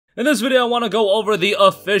In this video, I want to go over the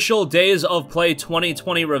official Days of Play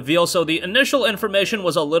 2020 reveal. So the initial information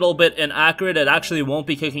was a little bit inaccurate. It actually won't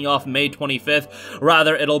be kicking off May 25th.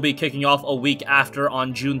 Rather, it'll be kicking off a week after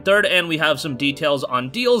on June 3rd. And we have some details on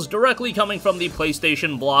deals directly coming from the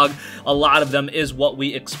PlayStation blog. A lot of them is what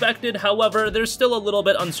we expected. However, there's still a little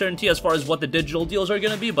bit uncertainty as far as what the digital deals are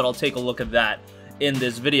going to be, but I'll take a look at that in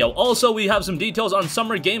this video. Also, we have some details on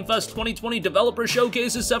Summer Game Fest 2020 developer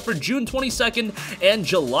showcases set for June 22nd and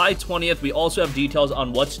July 20th. We also have details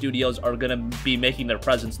on what studios are going to be making their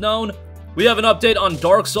presence known. We have an update on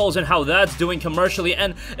Dark Souls and how that's doing commercially,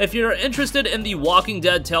 and if you're interested in the Walking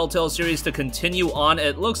Dead Telltale series to continue on,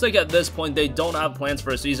 it looks like at this point they don't have plans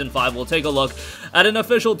for a Season 5. We'll take a look at an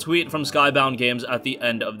official tweet from Skybound Games at the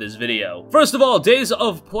end of this video. First of all, Days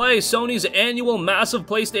of Play, Sony's annual massive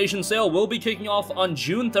PlayStation sale will be kicking off on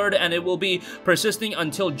June 3rd, and it will be persisting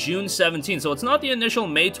until June 17th. So it's not the initial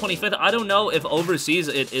May 25th. I don't know if overseas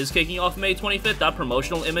it is kicking off May 25th. That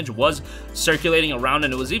promotional image was circulating around,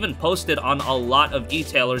 and it was even posted on a lot of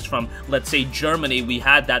e-tailers from, let's say, Germany. We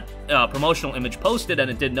had that promotional image posted,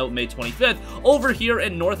 and it did note May 25th. Over here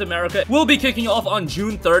in North America, we'll be kicking off on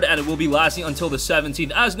June 3rd, and it will be lasting until the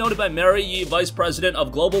 17th. As noted by Mary Yee, Vice President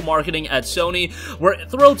of Global Marketing at Sony, we're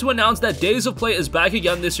thrilled to announce that Days of Play is back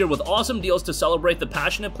again this year with awesome deals to celebrate the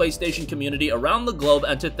passionate PlayStation community around the globe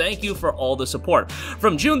and to thank you for all the support.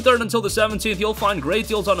 From June 3rd until the 17th, you'll find great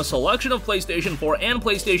deals on a selection of PlayStation 4 and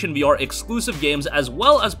PlayStation VR exclusive games, as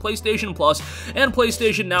well as PlayStation Plus and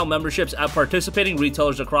PlayStation Now memberships at participating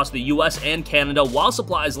retailers across the US and Canada while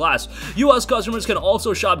supplies last. US customers can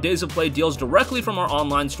also shop Days of Play deals directly from our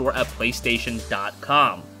online store at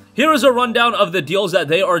PlayStation.com. Here is a rundown of the deals that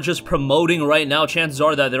they are just promoting right now. Chances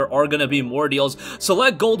are that there are going to be more deals.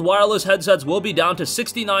 Select Gold wireless headsets will be down to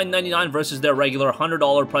 $69.99 versus their regular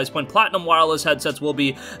 $100 price point. Platinum wireless headsets will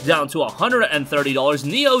be down to $130.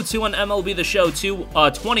 Neo 2 and MLB The Show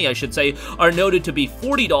 20, I should say, are noted to be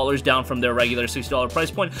 $40 down from their regular $60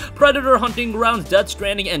 price point. Predator Hunting Grounds, Death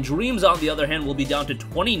Stranding, and Dreams, on the other hand, will be down to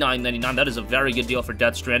 $29.99. That is a very good deal for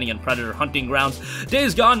Death Stranding and Predator Hunting Grounds.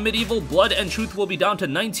 Days Gone, Medieval, Blood and Truth will be down to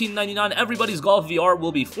 $19.99. Everybody's Golf VR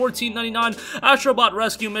will be $14.99. Astrobot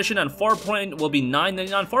Rescue Mission and Farpoint will be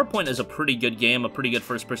 $9.99. Farpoint is a pretty good game, a pretty good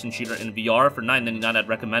first-person shooter in VR. For $9.99, I'd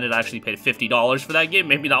recommend it. I actually paid $50 for that game.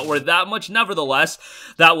 Maybe not worth that much. Nevertheless,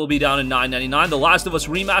 that will be down to $9.99. The Last of Us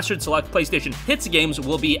Remastered select PlayStation Hits games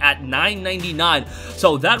will be at $9.99.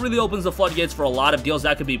 So that really opens the floodgates for a lot of deals.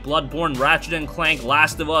 That could be Bloodborne, Ratchet & Clank,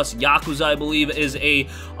 Last of Us, Yakuza, I believe, is a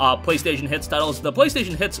PlayStation Hits titles. The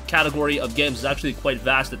PlayStation Hits category of games is actually quite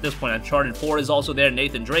vast at this point. Uncharted 4 is also there,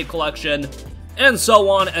 Nathan Drake Collection, and so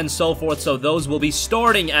on and so forth. So those will be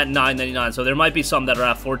starting at $9.99. So there might be some that are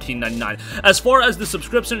at $14.99. As far as the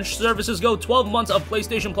subscription services go, 12 months of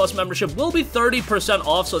PlayStation Plus membership will be 30%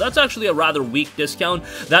 off. So that's actually a rather weak discount.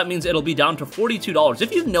 That means it'll be down to $42.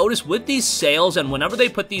 If you've noticed with these sales, and whenever they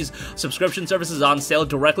put these subscription services on sale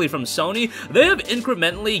directly from Sony, they have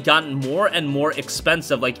incrementally gotten more and more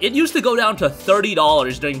expensive. Like, it used to go down to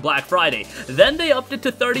 $30 during Black Friday. Then they upped it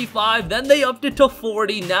to $35. Then they upped it to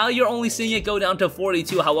 $40. Now you're only seeing it go down to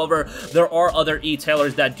 $42. However, there are other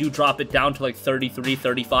e-tailers that do drop it down to like $33,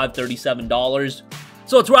 $35, $37.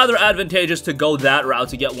 So it's rather advantageous to go that route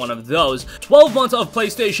to get one of those. 12 months of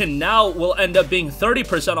PlayStation Now will end up being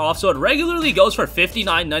 30% off, so it regularly goes for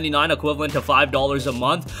 $59.99, equivalent to $5 a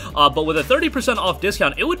month. But with a 30% off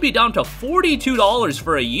discount, it would be down to $42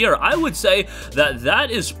 for a year. I would say that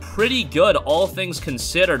that is pretty good, all things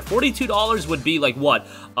considered. $42 would be like, what,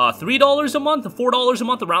 $3 a month, $4 a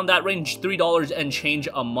month, around that range, $3 and change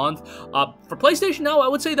a month. For PlayStation Now, I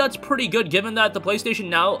would say that's pretty good, given that the PlayStation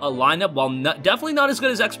Now lineup, while definitely not as good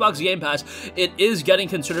as Xbox Game Pass, it is getting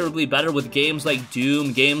considerably better with games like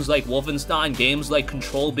Doom, games like Wolfenstein, games like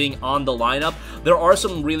Control being on the lineup. There are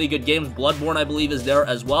some really good games. Bloodborne, I believe, is there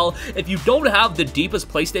as well. If you don't have the deepest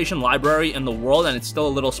PlayStation library in the world and it's still a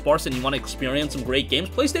little sparse and you want to experience some great games,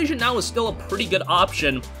 PlayStation Now is still a pretty good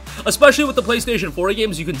option. Especially with the PlayStation 4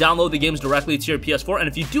 games, you can download the games directly to your PS4, and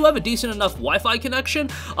if you do have a decent enough Wi-Fi connection,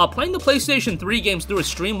 playing the PlayStation 3 games through a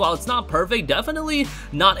stream, while it's not perfect, definitely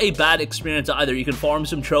not a bad experience either. You can farm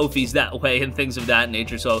some trophies that way and things of that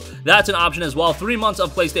nature, so that's an option as well. 3 months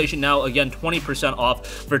of PlayStation Now, again, 20% off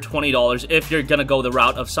for $20 if you're gonna go the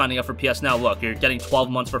route of signing up for PS Now. Look, you're getting 12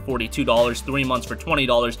 months for $42, 3 months for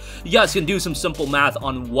 $20. You guys can do some simple math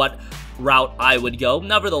on what route I would go.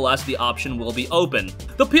 Nevertheless, the option will be open.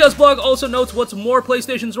 The PS blog also notes what's more,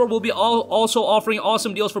 PlayStation Store will be also offering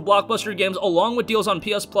awesome deals for blockbuster games, along with deals on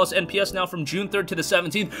PS Plus and PS Now from June 3rd to the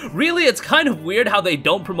 17th. Really, it's kind of weird how they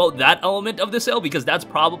don't promote that element of the sale, because that's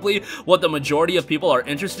probably what the majority of people are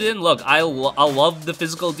interested in. Look, I love the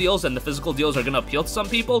physical deals, and the physical deals are going to appeal to some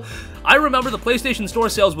people. I remember the PlayStation Store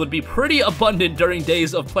sales would be pretty abundant during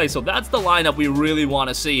Days of Play, so that's the lineup we really want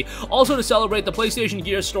to see. Also, to celebrate, the PlayStation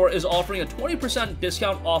Gear Store is offering a 20%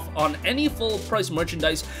 discount off on any full-price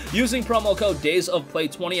merchandise using promo code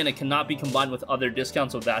DaysOfPlay20, and it cannot be combined with other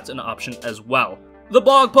discounts, so that's an option as well. The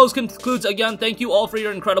blog post concludes, again, thank you all for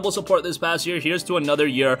your incredible support this past year. Here's to another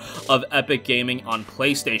year of epic gaming on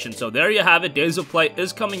PlayStation. So there you have it. Days of Play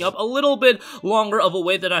is coming up a little bit longer of a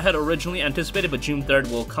wait than I had originally anticipated, but June 3rd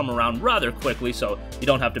will come around rather quickly, so you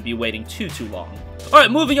don't have to be waiting too long. Alright,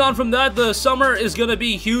 moving on from that, the summer is going to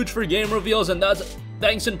be huge for game reveals, and that's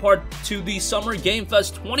thanks in part to the Summer Game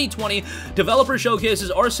Fest 2020. Developer showcases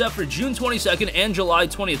are set for June 22nd and July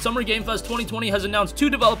 20th. Summer Game Fest 2020 has announced 2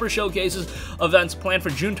 developer showcases events planned for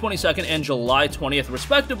June 22nd and July 20th,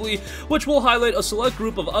 respectively, which will highlight a select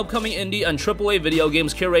group of upcoming indie and AAA video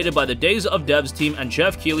games curated by the Days of Devs team and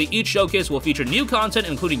Jeff Keighley. Each showcase will feature new content,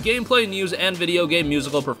 including gameplay, news, and video game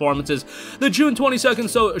musical performances. The June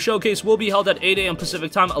 22nd showcase will be held at 8 a.m.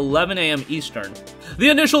 Pacific Time, 11 a.m. Eastern. The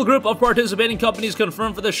initial group of participating companies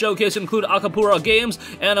confirmed for the showcase include Akapura Games,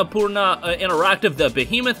 Annapurna Interactive, The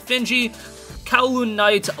Behemoth, Finji, Kowloon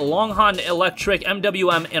Knight, Longhorn Electric,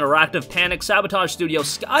 MWM Interactive, Panic, Sabotage Studio,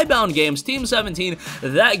 Skybound Games, Team 17,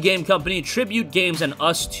 That Game Company, Tribute Games, and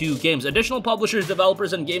Us2 Games. Additional publishers,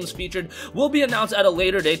 developers, and games featured will be announced at a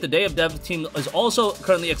later date. The Day of Dev team is also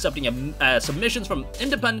currently accepting submissions from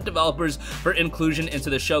independent developers for inclusion into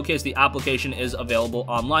the showcase. The application is available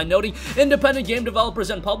online, noting independent game developers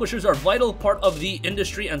and publishers are a vital part of the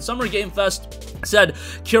industry, and Summer Game Fest said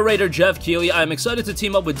curator Jeff Keighley, I am excited to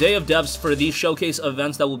team up with Day of Devs for these showcase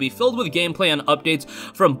events that will be filled with gameplay and updates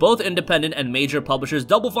from both independent and major publishers.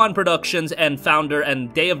 Double Fine Productions and founder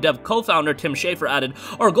and Day of Dev co-founder Tim Schafer added,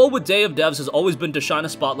 our goal with Day of Devs has always been to shine a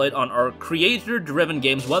spotlight on our creator-driven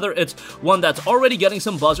games, whether it's one that's already getting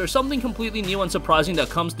some buzz or something completely new and surprising that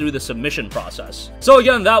comes through the submission process. So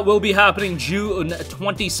again, that will be happening June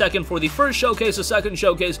 22nd for the first showcase. The second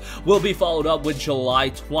showcase will be followed up with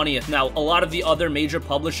July 20th. Now, a lot of the other major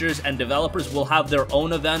publishers and developers will have their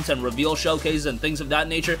own events and reveal showcases and things of that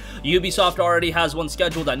nature. Ubisoft already has one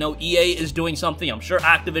scheduled. I know EA is doing something. I'm sure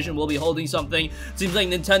Activision will be holding something. Seems like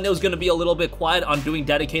Nintendo's going to be a little bit quiet on doing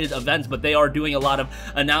dedicated events, but they are doing a lot of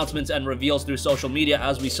announcements and reveals through social media,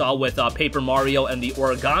 as we saw with Paper Mario and the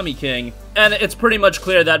Origami King. And it's pretty much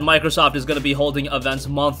clear that Microsoft is going to be holding events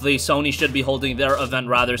monthly. Sony should be holding their event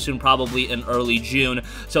rather soon, probably in early June.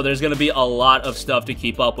 So there's going to be a lot of stuff to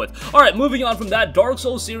keep up with. Alright, moving on from that, Dark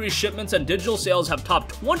Souls series shipments and digital sales have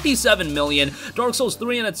topped 27 million. Dark Souls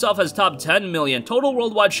 3 in itself has topped 10 million. Total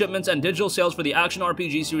worldwide shipments and digital sales for the action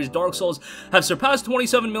RPG series Dark Souls have surpassed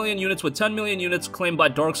 27 million units, with 10 million units claimed by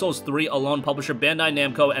Dark Souls 3 alone. Publisher Bandai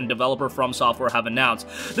Namco and developer From Software have announced.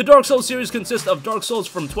 The Dark Souls series consists of Dark Souls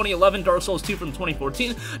from 2011, Dark Souls 2 from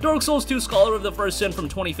 2014, Dark Souls 2 Scholar of the First Sin from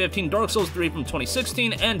 2015, Dark Souls 3 from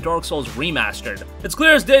 2016, and Dark Souls Remastered. It's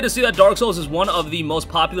clear as day to see that Dark Souls is one of the most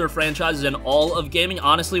popular franchises in all of gaming.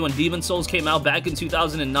 Honestly, when Demon's Souls came out back in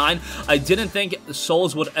 2009, I didn't think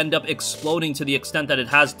Souls would end up exploding to the extent that it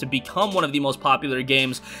has to become one of the most popular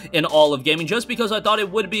games in all of gaming, just because I thought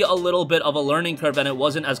it would be a little bit of a learning curve and it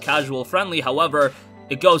wasn't as casual friendly. However,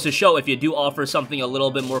 it goes to show if you do offer something a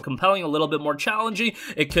little bit more compelling, a little bit more challenging,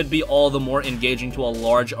 it could be all the more engaging to a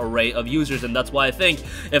large array of users. And that's why I think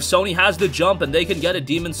if Sony has the jump and they can get a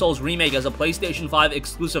Demon's Souls remake as a PlayStation 5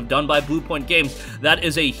 exclusive done by Bluepoint Games, that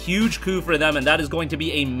is a huge coup for them, and that is going to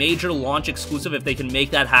be a major launch exclusive if they can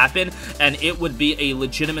make that happen, and it would be a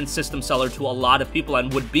legitimate system seller to a lot of people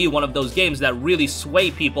and would be one of those games that really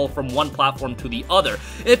sway people from one platform to the other.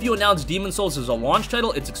 If you announce Demon's Souls as a launch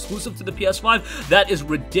title, it's exclusive to the PS5, that is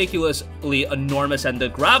ridiculously enormous, and the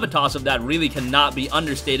gravitas of that really cannot be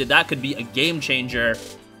understated. That could be a game changer.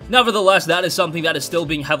 Nevertheless, that is something that is still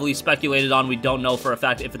being heavily speculated on. We don't know for a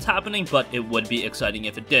fact if it's happening, but it would be exciting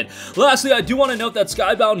if it did. Lastly, I do want to note that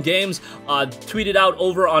Skybound Games tweeted out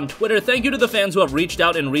over on Twitter, thank you to the fans who have reached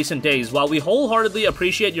out in recent days. While we wholeheartedly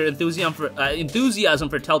appreciate your enthusiasm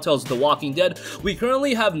for Telltale's The Walking Dead, we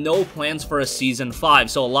currently have no plans for a Season 5.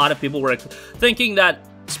 So a lot of people were thinking that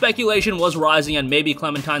speculation was rising and maybe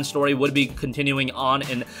Clementine's story would be continuing on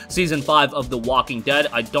in Season 5 of The Walking Dead.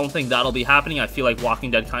 I don't think that'll be happening. I feel like Walking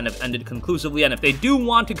Dead kind of ended conclusively, and if they do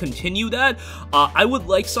want to continue that, I would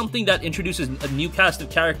like something that introduces a new cast of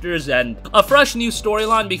characters and a fresh new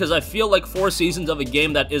storyline, because I feel like 4 seasons of a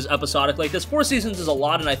game that is episodic like this, 4 seasons is a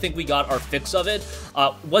lot, and I think we got our fix of it.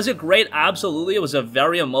 Was it great? Absolutely. It was a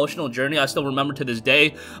very emotional journey. I still remember to this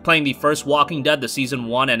day playing the first Walking Dead, the Season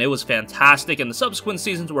 1, and it was fantastic, and the subsequent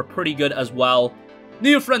seasons were pretty good as well.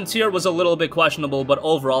 New Frontier was a little bit questionable, but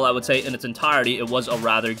overall I would say in its entirety it was a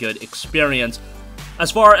rather good experience. As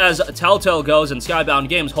far as Telltale goes and Skybound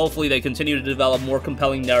Games, hopefully they continue to develop more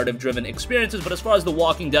compelling narrative-driven experiences, but as far as The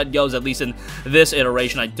Walking Dead goes, at least in this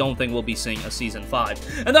iteration, I don't think we'll be seeing a Season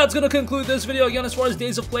 5. And that's going to conclude this video. Again, as far as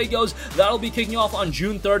Days of Play goes, that'll be kicking off on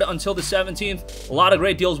June 3rd until the 17th. A lot of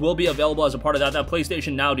great deals will be available as a part of that. That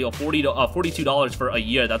PlayStation Now deal, $42 for a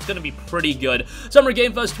year. That's going to be pretty good. Summer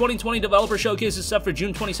Game Fest 2020 Developer Showcase is set for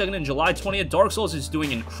June 22nd and July 20th. Dark Souls is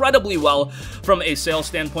doing incredibly well from a sales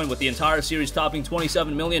standpoint, with the entire series topping 27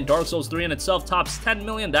 million. Dark Souls 3 in itself tops 10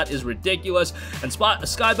 million. That is ridiculous. And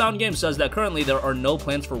Skybound Games says that currently there are no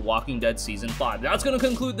plans for Walking Dead Season 5. That's going to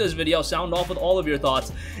conclude this video. Sound off with all of your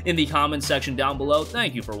thoughts in the comments section down below.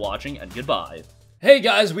 Thank you for watching, and goodbye. Hey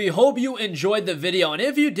guys, we hope you enjoyed the video, and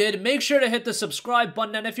if you did, make sure to hit the subscribe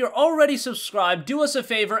button, and if you're already subscribed, do us a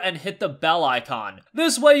favor and hit the bell icon.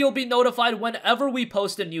 This way you'll be notified whenever we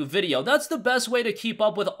post a new video. That's the best way to keep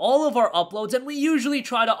up with all of our uploads, and we usually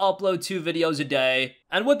try to upload 2 videos a day.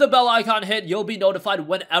 And with the bell icon hit, you'll be notified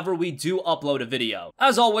whenever we do upload a video.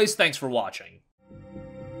 As always, thanks for watching.